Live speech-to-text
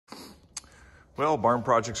Well, barn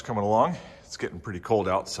project's coming along. It's getting pretty cold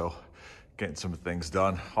out, so getting some things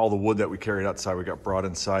done. All the wood that we carried outside, we got brought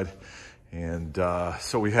inside. And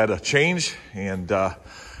so we had a change and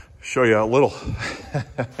show you a little.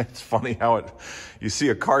 It's funny how you see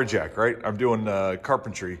a car jack, right? I'm doing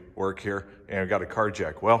carpentry work here and I got a car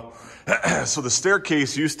jack. Well, so the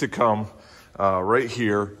staircase used to come right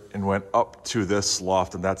here and went up to this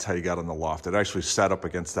loft, and that's how you got on the loft. It actually sat up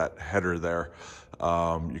against that header there.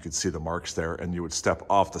 You could see the marks there, and you would step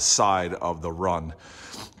off the side of the run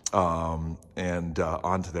and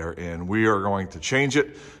onto there. And we are going to change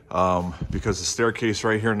it because the staircase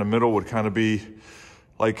right here in the middle would kind of be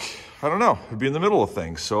like, I don't know, it'd be in the middle of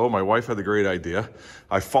things. So my wife had the great idea.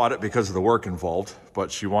 I fought it because of the work involved,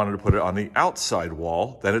 but she wanted to put it on the outside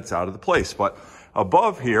wall, then it's out of the place. But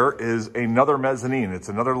above here is another mezzanine. It's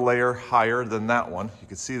another layer higher than that one. You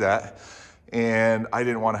can see that. And I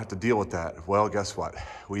didn't want to have to deal with that. Well, guess what?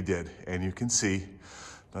 We did. And you can see,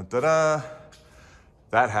 that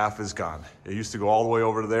half is gone. It used to go all the way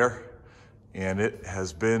over to there, and it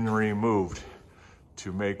has been removed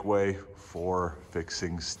to make way for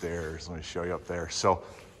fixing stairs. Let me show you up there. So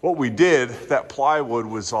what we did, that plywood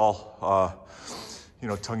was all,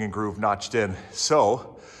 tongue and groove notched in.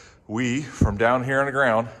 So we, from down here on the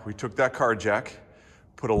ground, we took that car jack,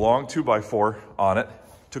 put a long 2x4 on it,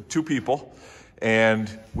 took two people,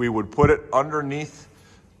 and we would put it underneath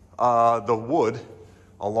the wood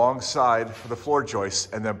alongside the floor joists,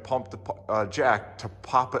 and then pump the jack to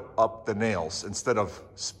pop it up the nails instead of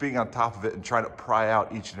being on top of it and trying to pry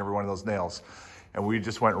out each and every one of those nails. And we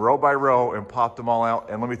just went row by row and popped them all out.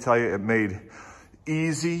 And let me tell you, it made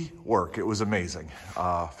easy work. It was amazing,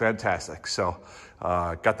 fantastic. So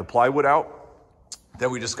got the plywood out. Then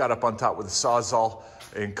we just got up on top with a Sawzall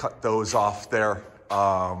and cut those off there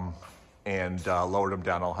and lowered them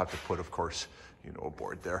down. I'll have to put, of course, a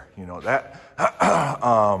board there, that.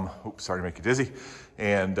 Oops, sorry to make you dizzy.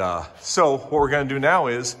 And so what we're gonna do now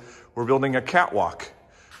is we're building a catwalk.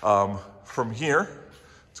 From here,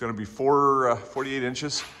 it's gonna be 48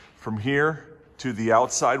 inches from here to the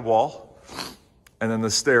outside wall. And then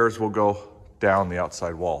the stairs will go down the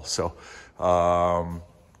outside wall. So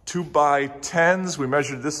 2x10s, we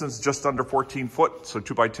measured distance just under 14 foot. So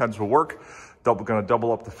 2x10s will work. Gonna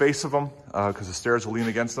double up the face of them because the stairs will lean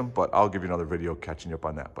against them, but I'll give you another video catching you up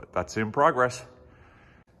on that, but that's in progress.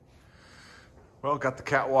 Well, got the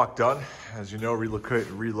catwalk done. As you know,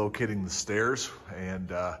 relocating the stairs, and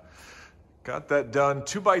got that done.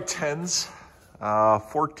 2x10s,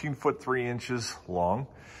 14 foot 3 inches long.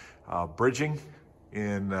 Bridging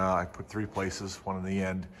in, I put 3 places, one in the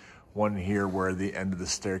end, one here where the end of the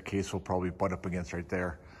staircase will probably butt up against right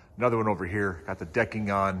there. Another one over here, got the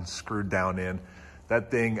decking on, screwed down in.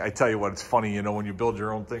 That thing, I tell you what, it's funny, when you build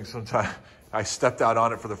your own thing sometimes. I stepped out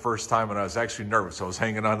on it for the first time and I was actually nervous. I was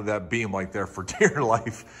hanging onto that beam like there for dear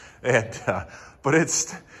life. And, but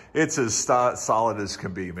it's as solid as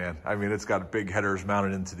can be, man. I mean, it's got big headers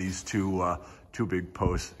mounted into these two big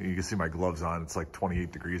posts. You can see my gloves on. It's like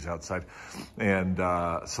 28 degrees outside. And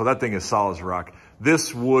so that thing is solid as a rock.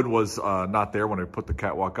 This wood was not there when I put the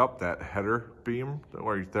catwalk up, that header beam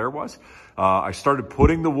where there was. I started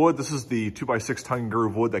putting the wood. This is the 2x6 tongue and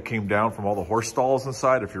groove wood that came down from all the horse stalls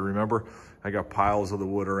inside. If you remember, I got piles of the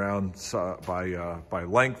wood around by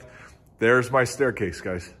length. There's my staircase,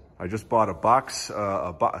 guys. I just bought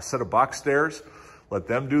a set of box stairs. Let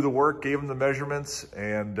them do the work, gave them the measurements,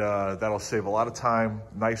 and that'll save a lot of time.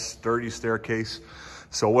 Nice, sturdy staircase.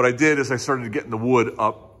 So what I did is I started getting the wood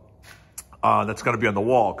up that's gonna be on the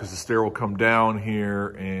wall, because the stair will come down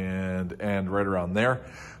here and right around there.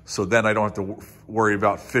 So then I don't have to worry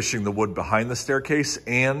about fishing the wood behind the staircase,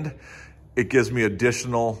 and it gives me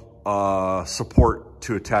additional support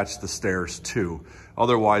to attach the stairs to.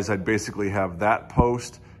 Otherwise, I'd basically have that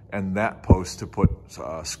post and that post to put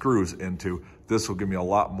screws into. This will give me a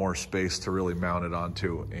lot more space to really mount it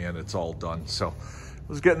onto, and it's all done. So I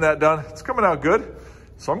was getting that done. It's coming out good.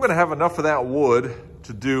 So I'm gonna have enough of that wood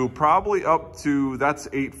to do probably up to, that's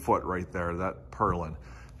 8 foot right there, that purlin.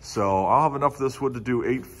 So I'll have enough of this wood to do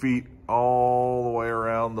 8 feet all the way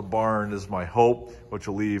around the barn is my hope, which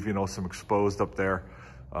will leave, some exposed up there.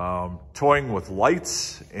 Toying with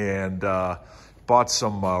lights, and bought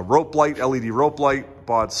some rope light, LED rope light,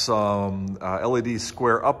 bought some LED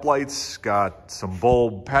square up lights, got some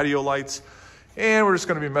bulb patio lights, and we're just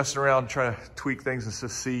gonna be messing around trying to tweak things and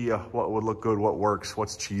just see what would look good, what works,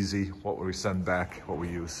 what's cheesy, what would we send back, what we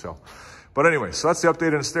use. So, but anyway, so that's the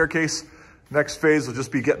update on the staircase. Next phase will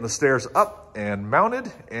just be getting the stairs up and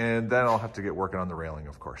mounted, and then I'll have to get working on the railing,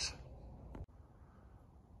 of course.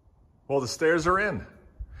 Well, the stairs are in.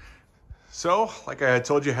 So, like I had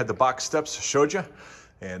told you, I had the box steps, showed you,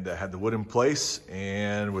 and had the wood in place,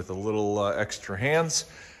 and with a little extra hands,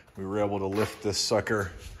 we were able to lift this sucker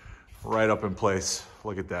right up in place.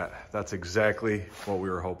 Look at that. That's exactly what we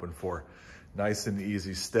were hoping for. Nice and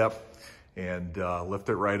easy step, and lift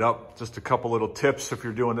it right up. Just a couple little tips if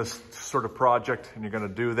you're doing this sort of project and you're gonna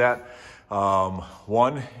do that.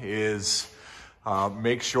 One is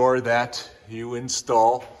make sure that you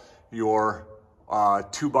install your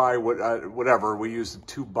 2x we use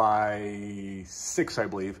 2x6, I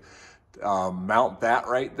believe. Mount that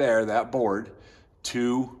right there, that board,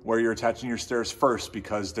 to where you're attaching your stairs first,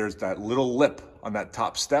 because there's that little lip on that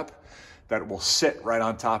top step that will sit right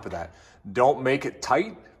on top of that. Don't make it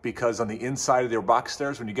tight, because on the inside of your box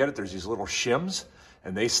stairs, when you get it, there's these little shims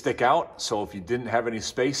and they stick out. So if you didn't have any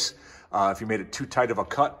space, if you made it too tight of a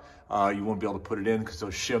cut, you wouldn't be able to put it in, because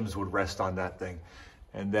those shims would rest on that thing.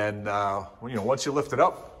 And then, once you lift it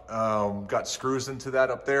up, got screws into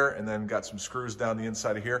that up there, and then got some screws down the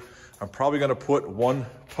inside of here. I'm probably gonna put one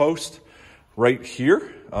post right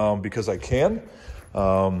here, because I can.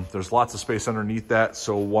 There's lots of space underneath that,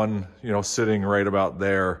 so one, sitting right about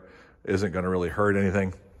there isn't gonna really hurt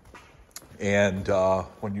anything. And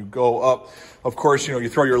when you go up, of course, you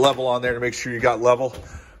throw your level on there to make sure you got level.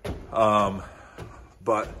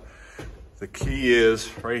 But the key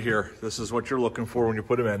is right here. This is what you're looking for when you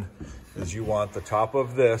put them in, is you want the top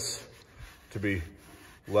of this to be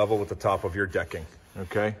level with the top of your decking.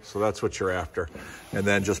 Okay, so that's what you're after. And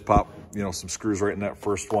then just pop, some screws right in that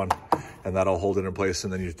first one, and that'll hold it in place,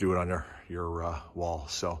 and then you just do it on your wall.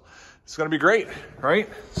 So it's gonna be great, right?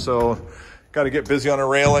 So got to get busy on a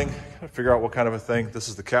railing, gotta figure out what kind of a thing. This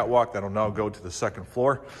is the catwalk that'll now go to the second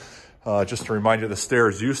floor. Just to remind you, the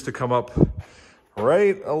stairs used to come up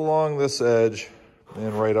right along this edge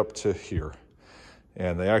and right up to here.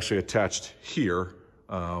 And they actually attached here,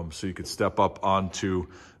 so you could step up onto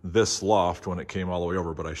this loft when it came all the way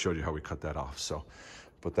over, but I showed you how we cut that off. So,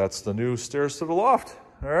 but that's the new stairs to the loft.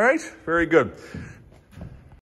 All right, very good.